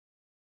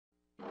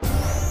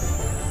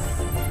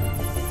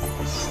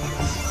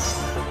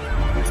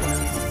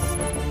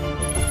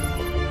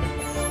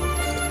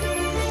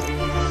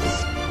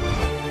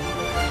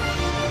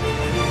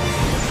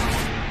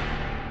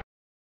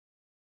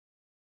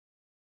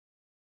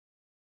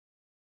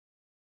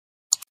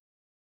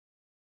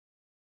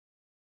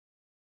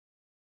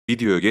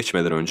Videoya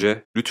geçmeden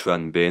önce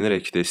lütfen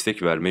beğenerek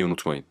destek vermeyi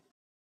unutmayın.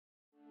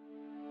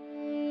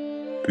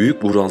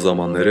 Büyük buhran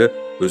zamanları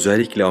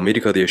özellikle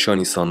Amerika'da yaşayan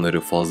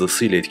insanları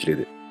fazlasıyla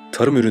etkiledi.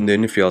 Tarım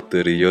ürünlerinin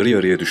fiyatları yarı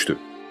yarıya düştü.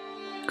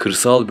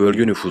 Kırsal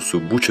bölge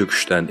nüfusu bu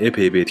çöküşten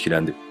epey bir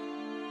etkilendi.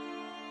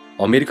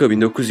 Amerika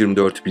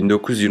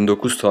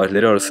 1924-1929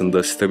 tarihleri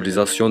arasında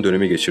stabilizasyon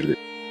dönemi geçirdi.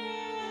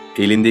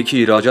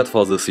 Elindeki ihracat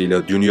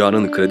fazlasıyla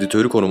dünyanın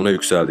kreditörü konumuna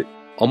yükseldi.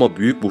 Ama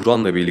büyük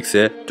buhranla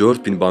birlikte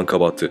 4000 banka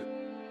battı.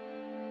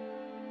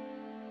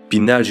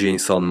 Binlerce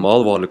insan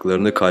mal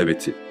varlıklarını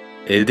kaybetti.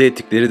 Elde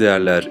ettikleri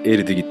değerler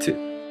eridi gitti.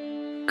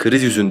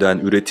 Kriz yüzünden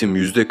üretim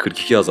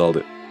 %42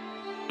 azaldı.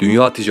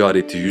 Dünya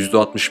ticareti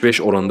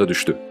 %65 oranında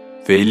düştü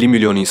ve 50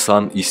 milyon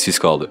insan işsiz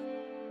kaldı.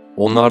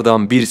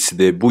 Onlardan birisi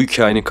de bu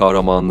hikayenin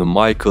kahramanı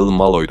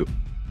Malloy'du.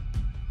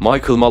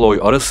 Malloy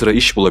ara sıra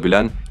iş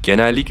bulabilen,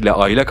 genellikle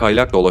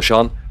aylak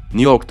dolaşan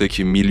New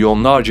York'taki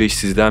milyonlarca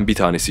işsizden bir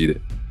tanesiydi.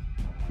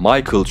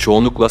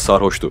 Çoğunlukla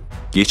sarhoştu.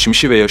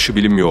 Geçmişi ve yaşı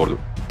bilinmiyordu.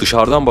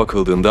 Dışardan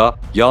bakıldığında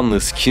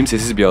yalnız,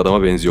 kimsesiz bir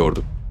adama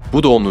benziyordu.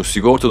 Bu da onu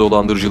sigorta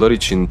dolandırıcıları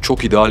için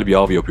çok ideal bir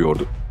av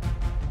yapıyordu.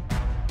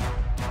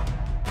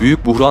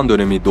 Büyük buhran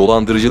dönemi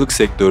dolandırıcılık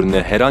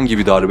sektörüne herhangi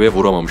bir darbe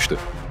vuramamıştı.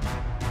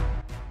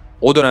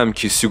 O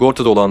dönemki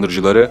sigorta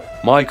dolandırıcıları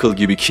Michael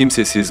gibi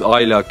kimsesiz,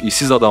 aylak,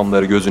 işsiz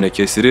adamları gözüne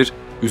kestirir,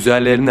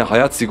 üzerlerine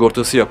hayat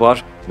sigortası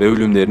yapar ve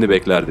ölümlerini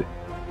beklerdi.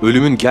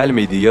 Ölümün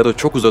gelmediği ya da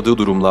çok uzadığı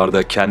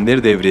durumlarda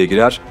kendileri devreye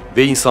girer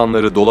ve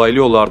insanları dolaylı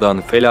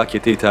yollardan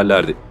felakete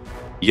iterlerdi.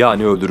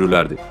 Yani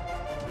öldürürlerdi.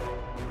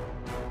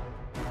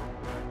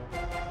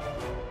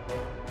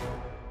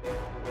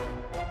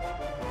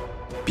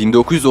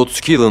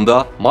 ...1932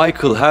 yılında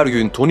Michael her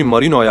gün Tony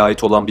Marino'ya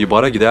ait olan bir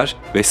bara gider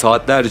ve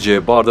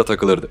saatlerce barda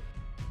takılırdı.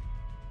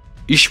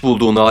 İş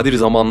bulduğu nadir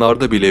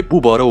zamanlarda bile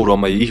bu bara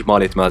uğramayı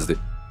ihmal etmezdi.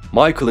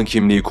 Michael'ın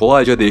kimliği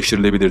kolayca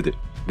değiştirilebilirdi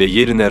ve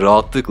yerine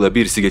rahatlıkla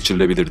birisi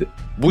geçirilebilirdi.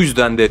 Bu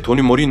yüzden de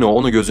Tony Marino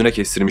onu gözüne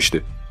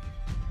kestirmişti.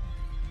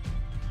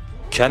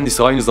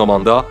 Kendisi aynı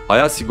zamanda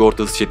hayat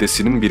sigortası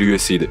çetesinin bir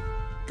üyesiydi.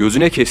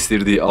 Gözüne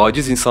kestirdiği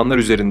aciz insanlar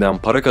üzerinden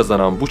para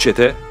kazanan bu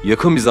çete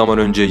yakın bir zaman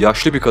önce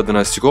yaşlı bir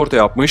kadına sigorta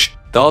yapmış,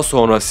 daha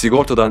sonra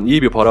sigortadan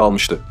iyi bir para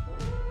almıştı.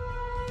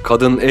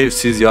 Kadın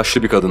evsiz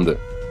yaşlı bir kadındı.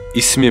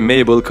 İsmi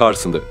Mabel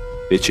Carson'dı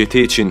ve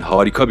çete için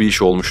harika bir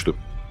iş olmuştu.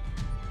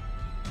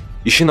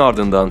 İşin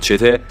ardından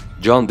çete,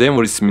 John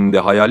Denver isminde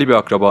hayali bir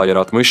akraba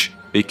yaratmış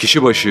ve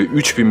kişi başı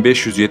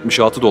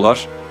 3576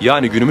 dolar,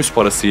 yani günümüz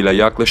parasıyla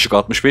yaklaşık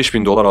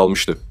 65.000 dolar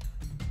almıştı.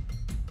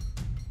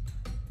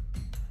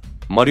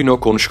 Marino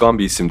konuşkan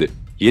bir isimdi.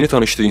 Yeni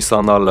tanıştığı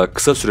insanlarla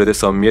kısa sürede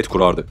samimiyet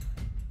kurardı.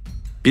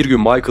 Bir gün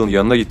Michael'ın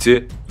yanına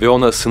gitti ve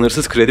ona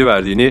sınırsız kredi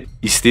verdiğini,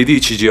 istediği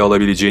içeceği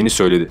alabileceğini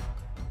söyledi.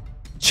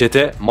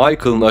 Çete,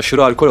 Michael'ın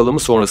aşırı alkol alımı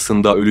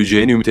sonrasında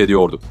öleceğini ümit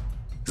ediyordu.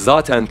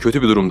 Zaten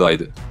kötü bir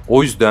durumdaydı.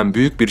 O yüzden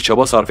büyük bir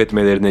çaba sarf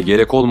etmelerine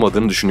gerek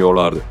olmadığını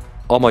düşünüyorlardı.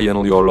 Ama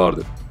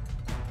yanılıyorlardı.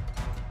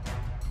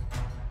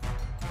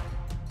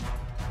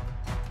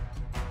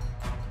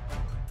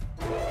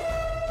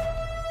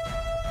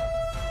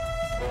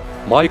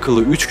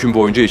 Michael'ı 3 gün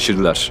boyunca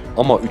içirdiler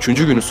ama 3.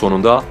 günün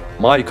sonunda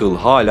Michael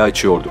hala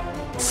içiyordu.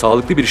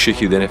 Sağlıklı bir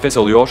şekilde nefes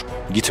alıyor,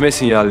 gitme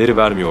sinyalleri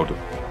vermiyordu.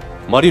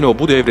 Marino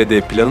bu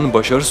devrede planın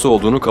başarısız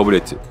olduğunu kabul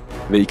etti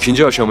ve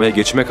ikinci aşamaya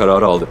geçme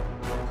kararı aldı.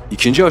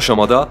 İkinci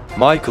aşamada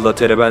Michael'a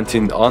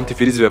terebentin,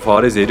 antifriz ve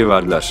fare zehri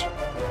verdiler.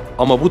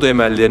 Ama bu da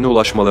emellerine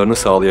ulaşmalarını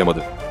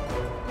sağlayamadı.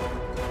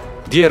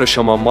 Diğer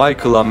aşama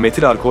Michael'a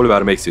metil alkol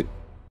vermekti.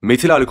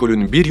 Metil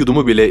alkolün bir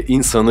yudumu bile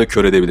insanı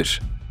kör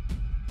edebilir.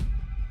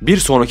 Bir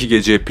sonraki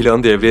gece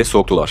planı devreye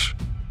soktular.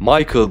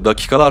 Michael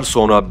dakikalar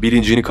sonra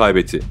bilincini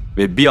kaybetti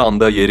ve bir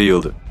anda yere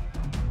yığıldı.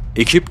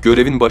 Ekip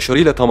görevin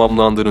başarıyla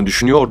tamamlandığını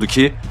düşünüyordu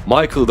ki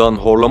Michael'dan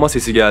horlama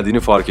sesi geldiğini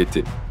fark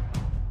etti.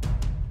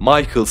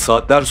 Michael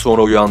saatler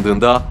sonra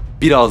uyandığında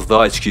biraz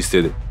daha içki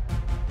istedi.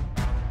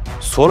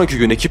 Sonraki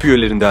gün ekip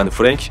üyelerinden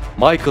Frank,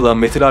 Michael'a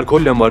metil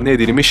alkolle marine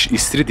edilmiş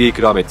istiridye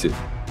ikram etti.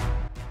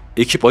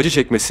 Ekip acı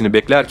çekmesini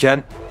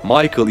beklerken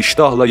Michael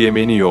iştahla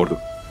yemeğini yiyordu.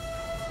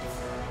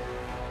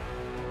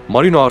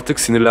 Marino artık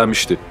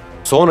sinirlenmişti.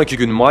 Sonraki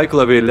gün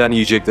Michael'a verilen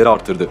yiyecekleri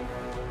arttırdı.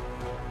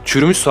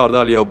 Çürümüş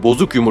sardalya,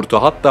 bozuk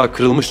yumurta, hatta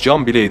kırılmış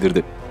cam bile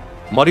yedirdi.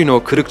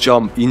 Marino kırık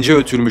cam, ince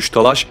ötülmüş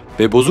talaş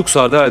ve bozuk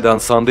sardalyadan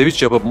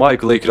sandviç yapıp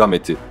Michael'a ikram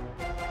etti.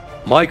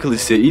 Michael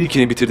ise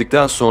ilkini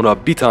bitirdikten sonra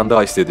bir tane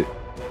daha istedi.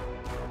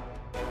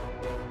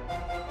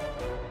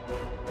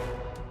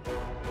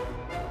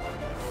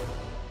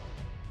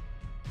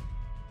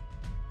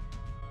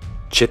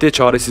 Çete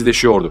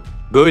çaresizleşiyordu.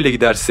 Böyle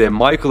giderse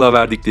Michael'a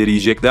verdikleri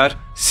yiyecekler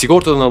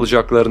sigortadan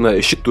alacaklarına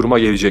eşit duruma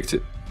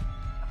gelecekti.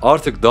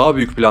 Artık daha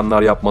büyük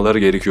planlar yapmaları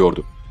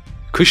gerekiyordu.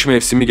 Kış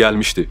mevsimi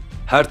gelmişti.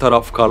 Her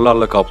taraf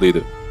karlarla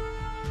kaplıydı.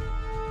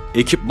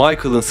 Ekip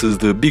Michael'ın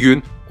sızdığı bir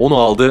gün onu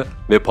aldı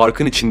ve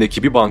parkın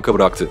içindeki bir banka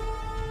bıraktı.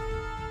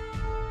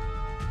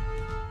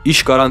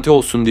 İş garanti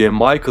olsun diye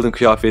Michael'ın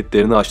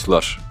kıyafetlerini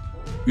açtılar.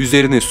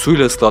 Üzerini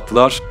suyla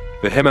ıslattılar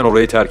ve hemen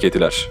orayı terk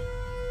ettiler.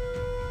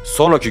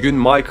 Sonraki gün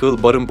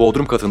Michael barın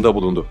bodrum katında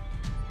bulundu.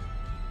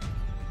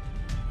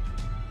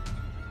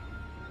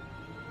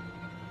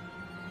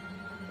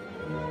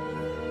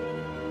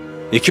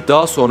 Ekip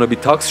daha sonra bir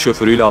taksi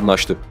şoförüyle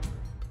anlaştı.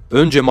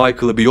 Önce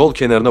Michael'ı bir yol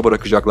kenarına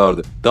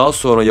bırakacaklardı. Daha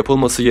sonra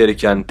yapılması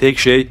gereken tek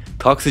şey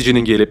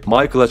taksicinin gelip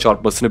Michael'a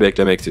çarpmasını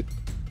beklemekti.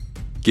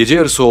 Gece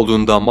yarısı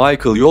olduğunda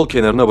Michael yol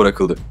kenarına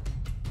bırakıldı.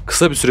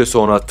 Kısa bir süre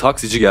sonra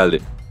taksici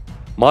geldi.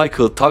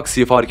 Michael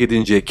taksiyi fark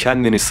edince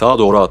kendini sağa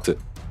doğru attı.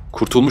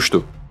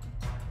 Kurtulmuştu.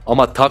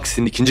 Ama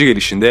taksinin ikinci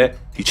gelişinde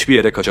hiçbir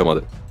yere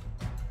kaçamadı.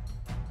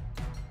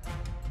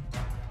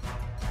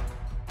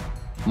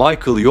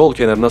 Michael yol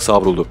kenarına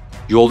savruldu.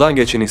 Yoldan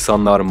geçen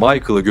insanlar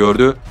Michael'ı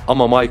gördü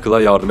ama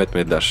Michael'a yardım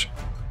etmediler.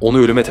 Onu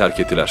ölüme terk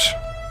ettiler.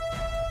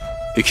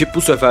 Ekip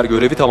bu sefer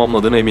görevi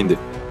tamamladığına emindi.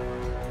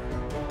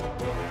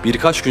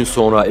 Birkaç gün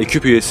sonra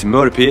ekip üyesi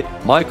Murphy,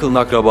 Michael'ın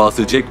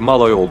akrabası Jack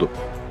Malloy oldu.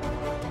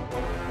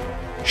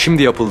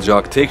 Şimdi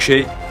yapılacak tek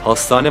şey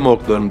hastane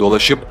morglarını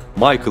dolaşıp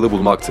Michael'ı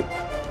bulmaktı.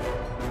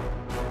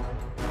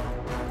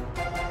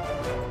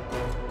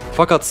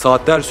 Fakat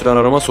saatler süren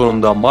arama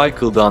sonunda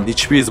Michael'dan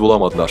hiçbir iz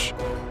bulamadılar.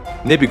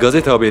 Ne bir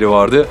gazete haberi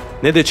vardı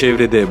ne de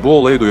çevrede bu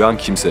olayı duyan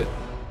kimse.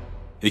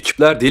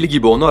 Ekipler deli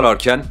gibi onu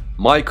ararken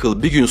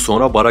Michael bir gün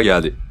sonra bara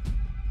geldi.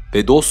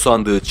 Ve dost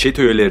sandığı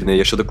çete üyelerine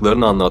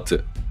yaşadıklarını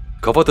anlattı.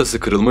 Kafatası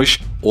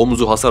kırılmış,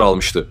 omzu hasar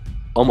almıştı.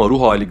 Ama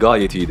ruh hali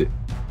gayet iyiydi.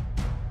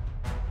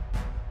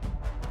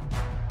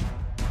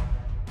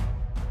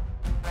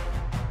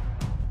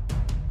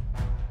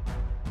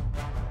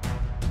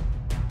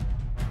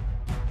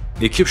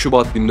 Ekip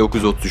Şubat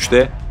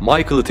 1933'te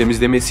Michael'ı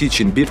temizlemesi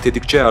için bir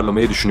tetikçi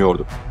ayarlamayı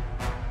düşünüyordu.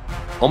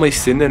 Ama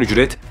istenilen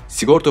ücret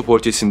sigorta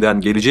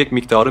poliçesinden gelecek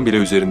miktarın bile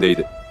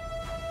üzerindeydi.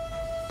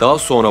 Daha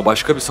sonra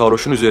başka bir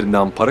sarhoşun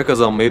üzerinden para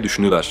kazanmayı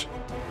düşündüler.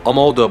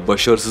 Ama o da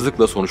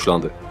başarısızlıkla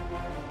sonuçlandı.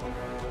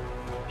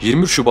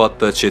 23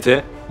 Şubat'ta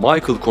çete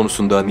Michael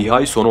konusunda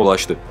nihai sona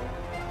ulaştı.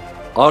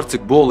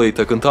 Artık bu olayı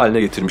takıntı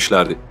haline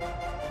getirmişlerdi.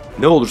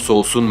 Ne olursa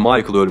olsun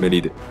Michael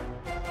ölmeliydi.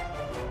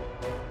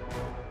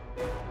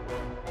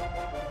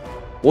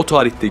 O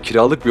tarihte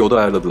kiralık bir oda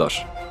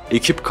ayarladılar.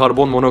 Ekip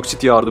karbon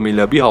monoksit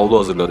yardımıyla bir havlu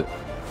hazırladı.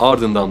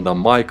 Ardından da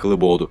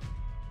Michael'ı boğdu.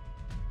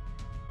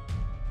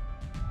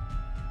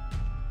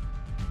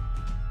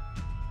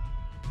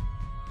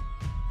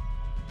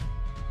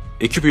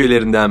 Ekip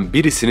üyelerinden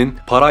birisinin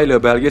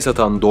parayla belge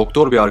satan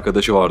doktor bir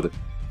arkadaşı vardı.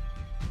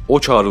 O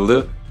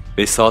çağrıldı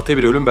ve sahte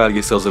bir ölüm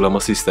belgesi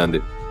hazırlaması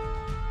istendi.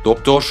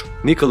 Doktor,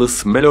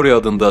 Nicholas Malloy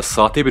adında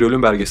sahte bir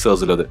ölüm belgesi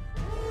hazırladı.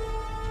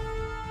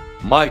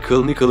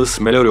 Michael Nicholas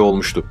Malloy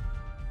olmuştu.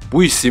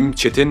 Bu isim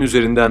çetenin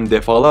üzerinden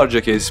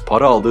defalarca kez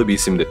para aldığı bir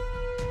isimdi.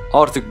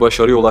 Artık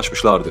başarıya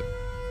ulaşmışlardı.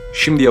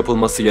 Şimdi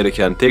yapılması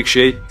gereken tek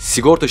şey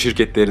sigorta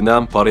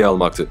şirketlerinden parayı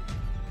almaktı.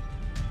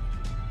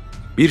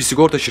 Bir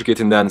sigorta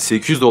şirketinden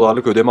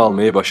 $800 ödeme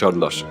almayı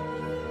başardılar.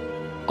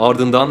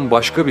 Ardından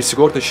başka bir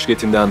sigorta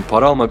şirketinden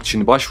para almak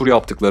için başvuru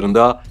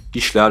yaptıklarında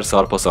işler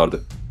sarpa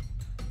sardı.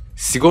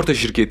 Sigorta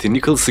şirketi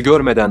Nicholas'ı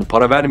görmeden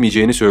para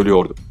vermeyeceğini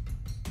söylüyordu.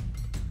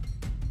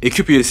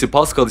 Ekip üyesi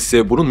Pascal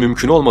ise bunun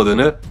mümkün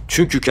olmadığını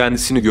çünkü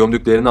kendisini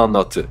gömdüklerini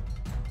anlattı.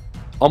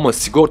 Ama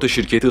sigorta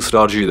şirketi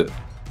ısrarcıydı.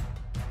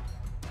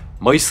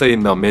 Mayıs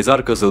ayında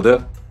mezar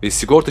kazıldı ve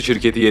sigorta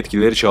şirketi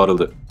yetkilileri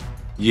çağrıldı.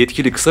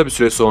 Yetkili kısa bir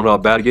süre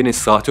sonra belgenin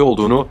sahte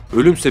olduğunu,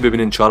 ölüm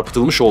sebebinin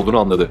çarpıtılmış olduğunu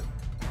anladı.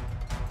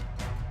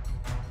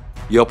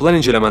 Yapılan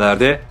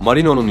incelemelerde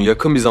Marino'nun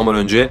yakın bir zaman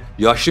önce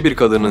yaşlı bir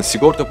kadının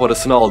sigorta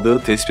parasını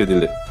aldığı tespit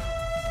edildi.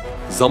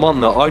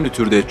 Zamanla aynı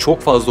türde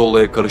çok fazla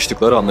olaya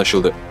karıştıkları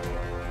anlaşıldı.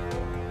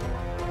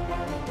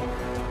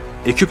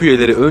 Ekip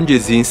üyeleri önce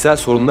zihinsel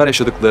sorunlar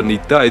yaşadıklarını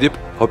iddia edip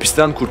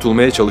hapisten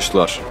kurtulmaya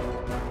çalıştılar.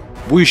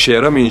 Bu işe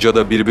yaramayınca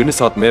da birbirini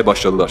satmaya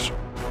başladılar.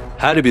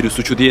 Her biri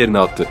suçu diğerine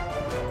attı.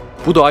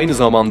 Bu da aynı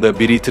zamanda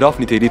bir itiraf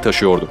niteliği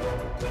taşıyordu.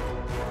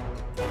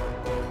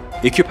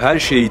 Ekip her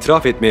şeyi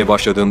itiraf etmeye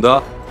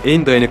başladığında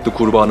en dayanıklı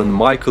kurbanın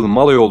Michael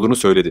Malloy olduğunu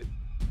söyledi.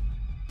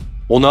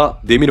 Ona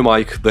Demir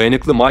Mike,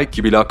 Dayanıklı Mike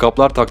gibi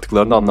lakaplar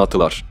taktıklarını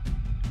anlattılar.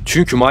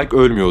 Çünkü Mike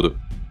ölmüyordu.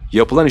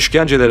 Yapılan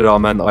işkencelere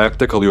rağmen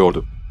ayakta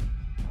kalıyordu.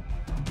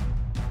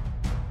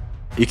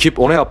 Ekip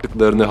ona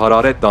yaptıklarını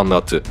hararetle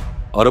anlattı.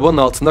 Arabanın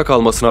altında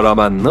kalmasına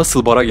rağmen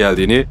nasıl bara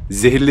geldiğini,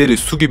 zehirleri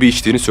su gibi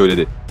içtiğini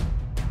söyledi.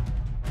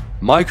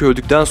 Mike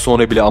öldükten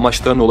sonra bile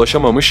amaçlarına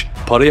ulaşamamış,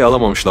 parayı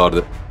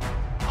alamamışlardı.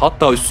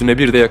 Hatta üstüne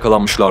bir de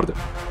yakalanmışlardı.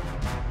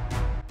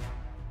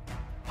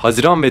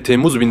 Haziran ve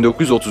Temmuz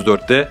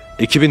 1934'te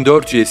ekibin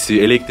 4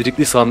 üyesi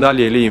elektrikli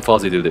sandalyeyle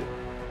infaz edildi.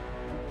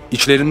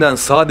 İçlerinden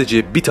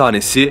sadece bir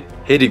tanesi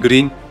Harry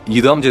Green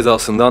idam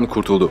cezasından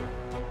kurtuldu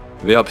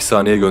ve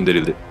hapishaneye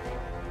gönderildi.